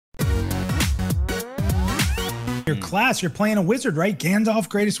Your class, you're playing a wizard, right? Gandalf,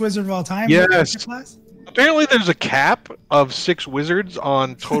 greatest wizard of all time. Yes. What's your class? Apparently, there's a cap of 6 wizards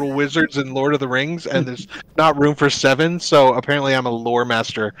on total wizards in Lord of the Rings, and there's not room for 7. So apparently, I'm a lore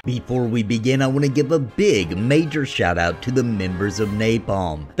master. Before we begin, I want to give a big, major shout out to the members of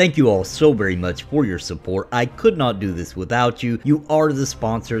Napalm. Thank you all so very much for your support. I could not do this without you. You are the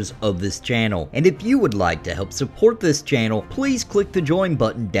sponsors of this channel. And if you would like to help support this channel, please click the join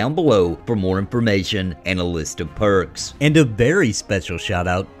button down below for more information and a list of perks. And a very special shout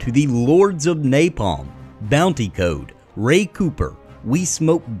out to the Lords of Napalm, Bounty Code, Ray Cooper, We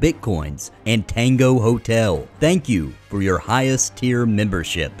Smoke Bitcoins, and Tango Hotel. Thank you for your highest tier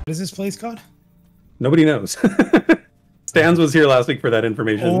membership. What is this place called? Nobody knows. Stans was here last week for that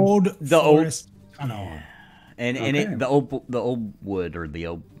information. The Forest. Oh no. And Okay. the old wood or the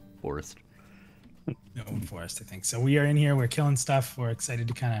old forest. The Old Forest, I think. So we are in here. We're killing stuff. We're excited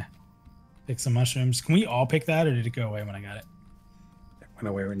to kind of pick some mushrooms. Can we all pick that, or did it go away when I got it? It went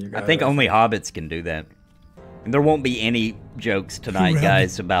away when you got I think it. only hobbits can do that. And there won't be any jokes tonight,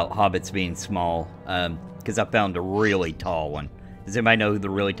 guys, about hobbits being small, because I found a really tall one. Does anybody know who the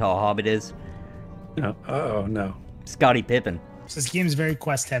really tall hobbit is? No. Oh no. Scottie Pippen. So this game is very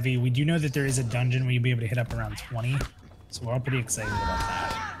quest heavy. We do know that there is a dungeon where you'll be able to hit up around 20. So we're all pretty excited about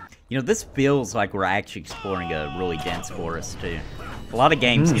that. You know, this feels like we're actually exploring a really dense forest, too. A lot of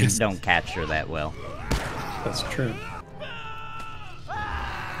games just don't capture that well. That's true.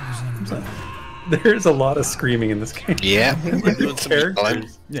 There's a lot of screaming in this game. Yeah, we're doing some yelling.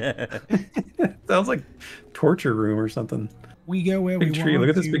 Yeah. Sounds like torture room or something. We go where Big we tree. want Look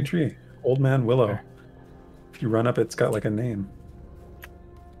at this to. big tree. Old Man Willow. If you run up, it's got like a name.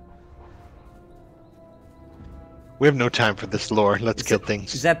 We have no time for this lore. Let's kill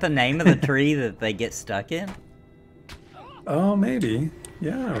things. Is that the name of the tree that they get stuck in? Oh, maybe.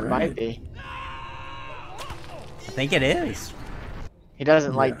 Yeah, right. Might be. I think it is. He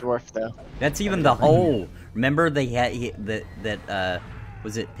doesn't like dwarf though. That's even the hole. Remember they had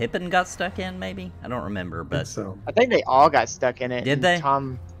was it Pippin got stuck in? Maybe I don't remember, but So I think they all got stuck in it. Did and they?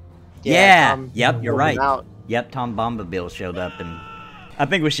 Tom. yeah, Tom yep, you're pulled right. him out. Yep, Tom Bombadil showed up, and I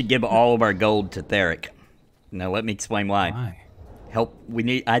think we should give all of our gold to Theric. Now let me explain why.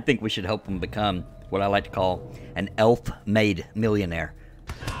 I think we should help him become what I like to call an elf-made millionaire.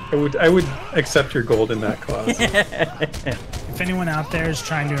 I would accept your gold in that clause. If anyone out there is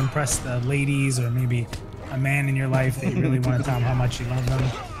trying to impress the ladies or maybe a man in your life that you really want to tell them how much you love them,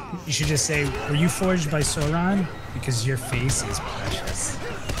 you should just say, "Were you forged by Sauron? Because your face is precious."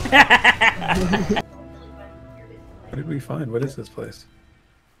 What did we find? What is this place?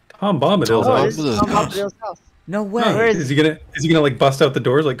 Tom Bombadil's Oh, house. this is Tom Bombadil's house. No way. Where Is he gonna like bust out the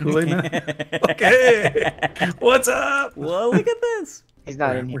doors like Kool-Aid Man? Okay. What's up? Whoa, look at this. He's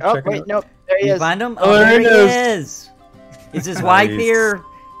not in We're here. Oh checking wait, out- nope. There he You is. find him? Oh, Oh, there he there he is. Is his wife Nice. here?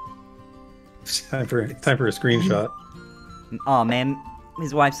 Time for a screenshot. Oh man,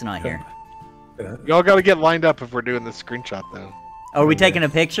 his wife's not here. Y'all got to get lined up if we're doing this screenshot, though. Oh, are we taking a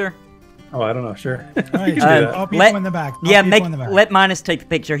picture? Oh, I don't know. Sure. All right, You can do that. all people in the back. All Yeah, people in the back. let Minus take the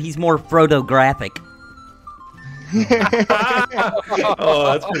picture. He's more Frodo-graphic.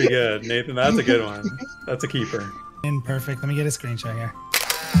 Oh, that's pretty good, Nathan. That's a good one. That's a keeper. Perfect. Let me get a screenshot here.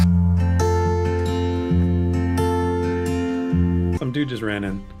 Some dude just ran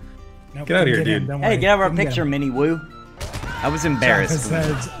in. Nope, Get out of here, in, dude. don't Hey, worry. get out of our You can picture, him. Minnie Woo. I was Joppa embarrassed.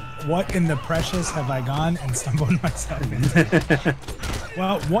 says, "What in the precious have I gone and stumbled myself into?"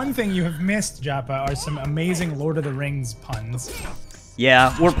 Well, one thing you have missed, Joppa, are some amazing Lord of the Rings puns.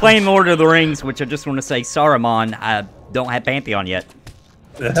 Yeah, we're playing Lord of the Rings, which I just want to say, Saruman, I don't have Pantheon yet.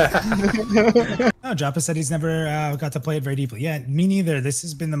 No, Joppa said he's never got to play it very deeply. Yeah, me neither. This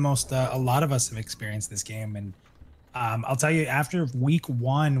has been the most a lot of us have experienced this game, and I'll tell you, after week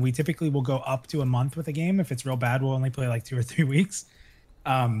 1, we typically will go up to a month with a game. If it's real bad, we'll only play like 2 or 3 weeks.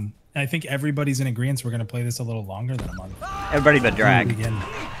 And I think everybody's in agreement we're going to play this a little longer than a month. Everybody but Drag. Again.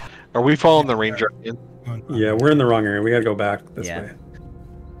 Are we following the ranger again? Yeah, we're in the wrong area. We gotta go back this Yeah. way.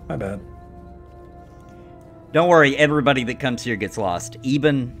 My bad. Don't worry, everybody that comes here gets lost.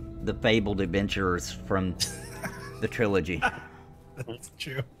 Even the fabled adventurers from the trilogy. That's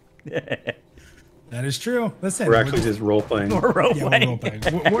true. That is true. Listen, We're actually just role playing. We're yeah, role-playing. we're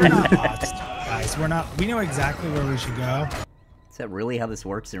role-playing. We're not lost, guys. We're not. We know exactly where we should go. Is that really how this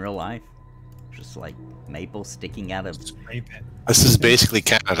works in real life? Just like maple sticking out of... Scrape it. This is basically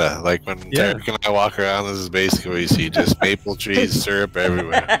Canada. Like when Yeah. Derek and I walk around, this is basically what you see. Just maple trees, syrup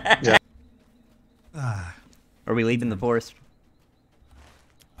everywhere. Ah, Are we leaving the forest?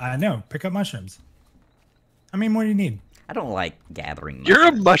 no, pick up mushrooms. How many more do you need? I don't like gathering. You're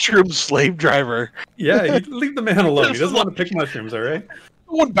a mushroom slave driver. Yeah, you leave the man alone. He doesn't want to pick mushrooms, all right?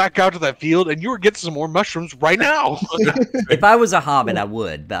 I went back out to that field, and you were getting some more mushrooms right now. If I was a hobbit, I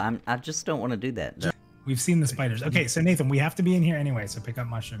would, but I just don't want to do that. We've seen the spiders. Okay, so Nathan, we have to be in here anyway, so pick up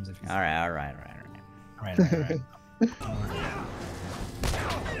mushrooms if you. All right. All right.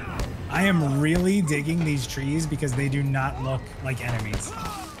 I am really digging these trees because they do not look like enemies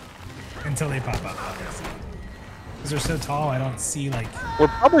until they pop up. Because they're so tall, I don't see like.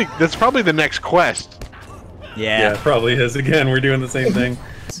 That's probably the next quest. Yeah, it probably is. Again, we're doing the same thing.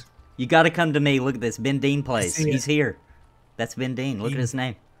 You got to come to me. Look at this. Ben Dean plays. See it. He's here. That's Ben Dean. Look at his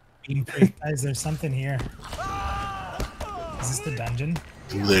name. Guys, there's something here. Is this the dungeon?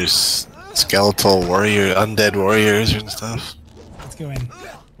 There's skeletal warrior, undead warriors and stuff. Let's go in.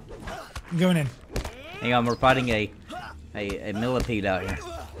 I'm going in. Hang on, we're fighting a millipede out here.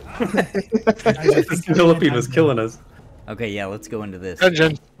 This millipede was killing us. Okay, yeah, let's go into this.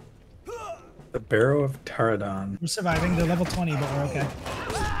 Dungeon. The Barrow of Taradon. We're surviving. They're level 20, but we're okay.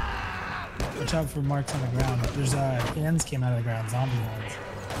 Watch out for marks on the ground. There's hands came out of the ground. Zombie hands.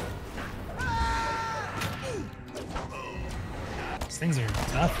 These things are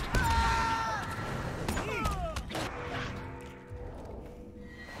tough.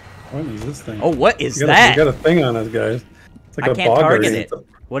 What is this thing? Oh, what is We that? got a thing on us, guys. It's like I a can't bogger. target it.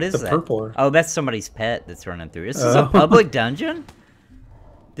 What is it's a that? purpler. Oh, that's somebody's pet that's running through. This is a public dungeon?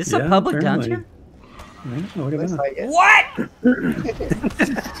 This is a Yeah, public apparently. dungeon? Yeah, look at Looks that. like it. What?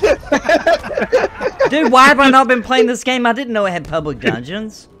 Dude, why have I not been playing this game? I didn't know it had public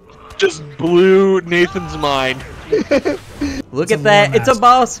dungeons. Just blew Nathan's mind. Look It's at a that. war It's a mask.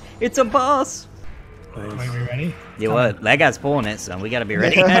 boss. It's a boss. Wait, Nice. we ready? You know what? That guy's pulling it, so we gotta be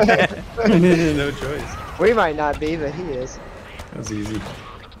ready. No choice. We might not be, but he is. That was easy.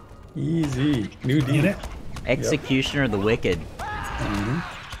 Easy. New Get deal. it? Executioner of the Wicked.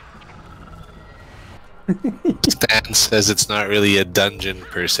 Stan says it's not really a dungeon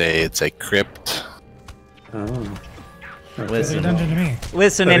per se, it's a crypt. Oh. Okay. It's a Listen. dungeon to me.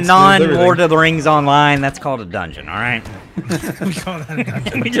 Listen, That in explains non-Lord of the Rings Online, that's called a dungeon, alright? We call that a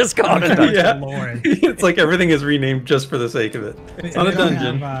dungeon. We just call it a dungeon. Yeah. Lord. It's like everything is renamed just for the sake of it. It's not a They don't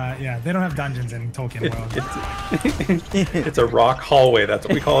dungeon. have, yeah, they don't have dungeons in Tolkien world. It's a rock hallway. That's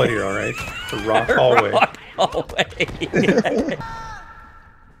what we call it here, all right? It's a rock hallway. Rock hallway.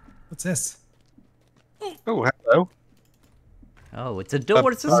 What's this? Oh, hello. Oh, it's a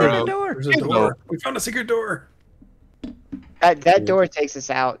door. It's a secret door. There's a door. We found a secret door. That door takes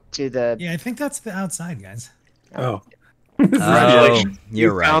us out to the. Yeah, I think that's the outside, guys. Oh. Oh, Congratulations.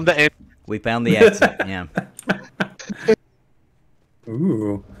 you're You found right. the end. We found the exit, yeah.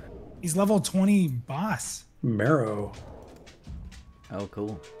 Ooh. He's level 20 boss. Marrow. Oh,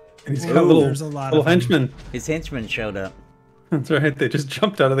 cool. And he's Ooh, got little, there's a lot little of them. henchmen. His henchman showed up. That's right. They just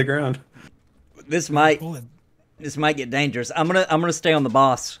jumped out of the ground. This might Bullet. get dangerous. I'm gonna stay on the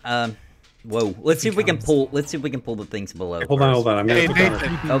boss. Whoa. Let's see if we can comes. pull. Let's see if we can pull the things below. Hold on, hold on. I'm gonna Hey, put down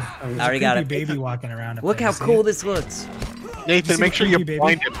Nathan. Oh, There's I already a got creepy it. baby walking around. Up Look there. how You see cool it? this looks. Nathan, see make the sure you creepy baby?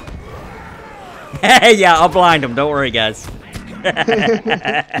 blind him. Hey, yeah, I'll blind him. Don't worry, guys.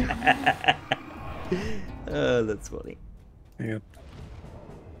 Oh, that's funny. Yeah. Here,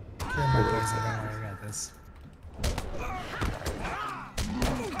 my boys, don't worry, I got this.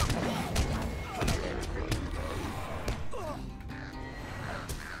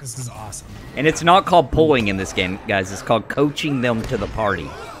 This is awesome. And it's not called pulling in this game, guys. It's called coaching them to the party.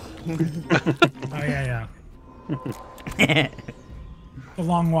 Oh yeah, yeah. The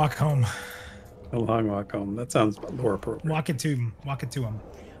long walk home. A long walk home. That sounds more appropriate. Walk it to him. Walk it to him.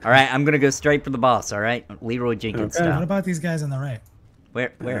 All right, I'm gonna go straight for the boss. All right, Leroy Jenkins Okay. What style. about these guys on the right?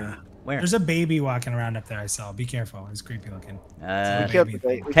 Where? Yeah. Where? There's a baby walking around up there. I saw. Be careful. It's creepy looking. Uh, We killed the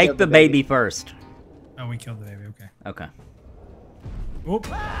baby. We take killed the baby first. Oh, we killed the baby. Okay. Okay. Oop.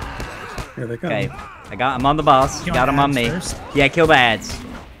 Here they come. Okay. I'm on the boss. Kill Got him on ads me. first? Yeah, kill the ads.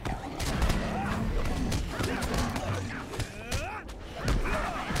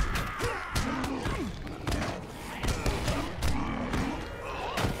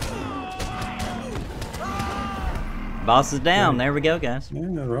 Boss is down. There we go, guys. Yeah,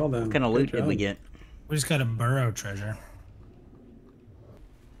 they're all down. What kind of Good loot did we job. get? We just got a burrow treasure.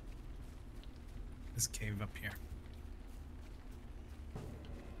 This cave up here.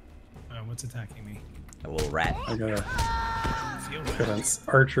 What's attacking me? A little rat. I got Feel an rats.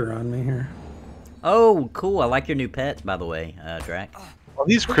 archer on me here. Oh, cool. I like your new pet, by the way, Drac. Well,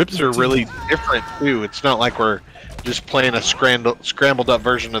 these crypts are really different too. It's not like we're just playing a scrambled up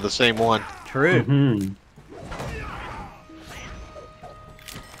version of the same one. True. Hmm.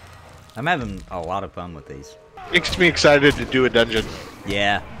 I'm having a lot of fun with these. Makes me excited to do a dungeon.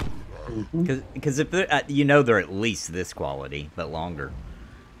 Yeah. Because if they're, you know they're at least this quality, but longer.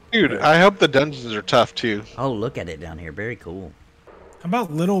 Dude, I hope the dungeons are tough too. Oh, look at it down here. Very cool. How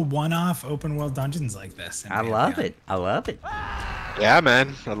about little one-off open world dungeons like this? I love it. I love it. Yeah,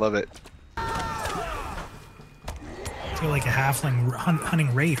 man. I love it. I feel like a halfling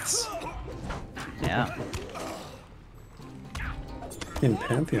hunting wraiths. Yeah. In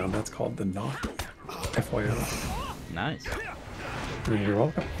Pantheon, that's called the Knock. FYO. Nice. You're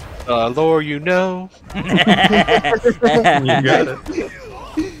welcome. Lore, you know. You got it.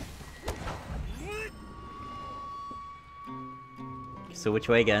 So which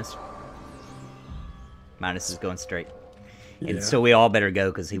way, guys? Minus is going straight. Yeah. And so we all better go,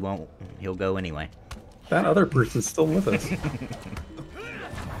 because he'll go anyway. That other person's still with us.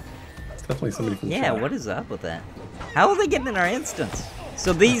 It's definitely somebody from Yeah, chat. what is up with that? How are they getting in our instance?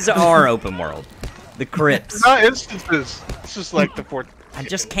 So these are open world. The crypts. It's not instances. It's just like the fourth. I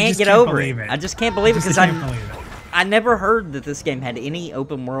just can't just get can't over believe it. it. I just can't believe it, because Can't believe it. I never heard that this game had any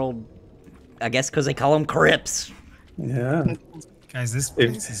open world. I guess because they call them crypts. Yeah. Guys, this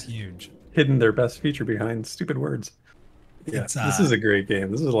place is huge. Hidden their best feature behind stupid words. Yeah, It's, this is a great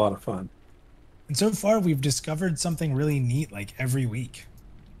game. This is a lot of fun. And so far, we've discovered something really neat like every week.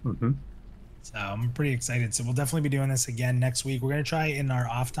 Mm-hmm. So I'm pretty excited. So we'll definitely be doing this again next week. We're going to try in our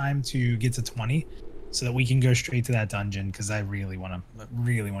off time to get to 20 so that we can go straight to that dungeon, because I really want to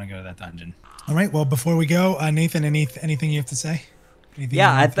go to that dungeon. All right. Well, before we go, Nathan, anything you have to say? Anything you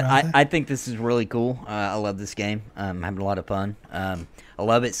Yeah, wanna throw out there? I think this is really cool. I love this game. I'm having a lot of fun. I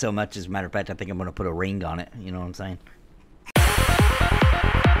love it so much, as a matter of fact, I think I'm going to put a ring on it. You know what I'm saying?